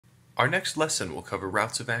Our next lesson will cover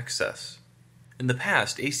routes of access. In the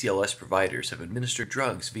past, ACLS providers have administered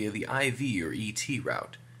drugs via the IV or ET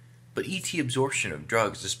route, but ET absorption of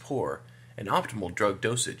drugs is poor and optimal drug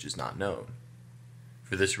dosage is not known.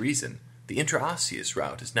 For this reason, the intraosseous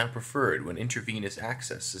route is now preferred when intravenous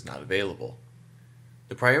access is not available.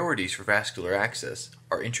 The priorities for vascular access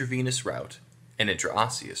are intravenous route and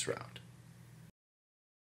intraosseous route.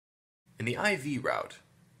 In the IV route,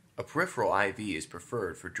 a peripheral IV is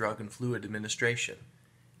preferred for drug and fluid administration,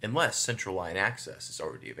 unless central line access is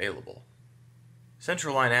already available.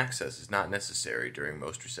 Central line access is not necessary during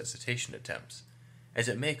most resuscitation attempts, as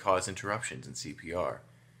it may cause interruptions in CPR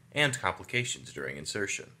and complications during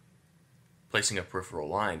insertion. Placing a peripheral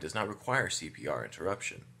line does not require CPR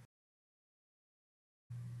interruption.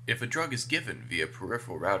 If a drug is given via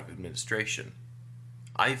peripheral route of administration,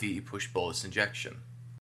 IV push bolus injection.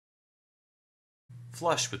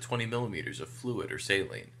 Flush with 20 milliliters of fluid or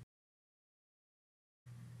saline.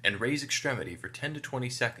 And raise extremity for 10 to 20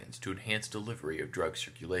 seconds to enhance delivery of drug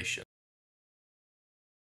circulation.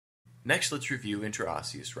 Next, let's review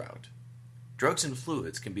intraosseous route. Drugs and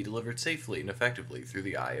fluids can be delivered safely and effectively through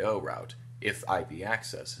the IO route if IV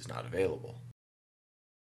access is not available.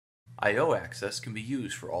 IO access can be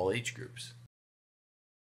used for all age groups.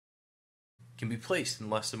 Can be placed in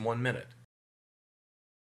less than 1 minute.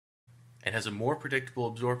 And has a more predictable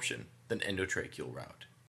absorption than endotracheal route.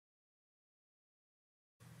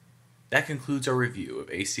 That concludes our review of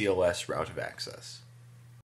ACLS route of access.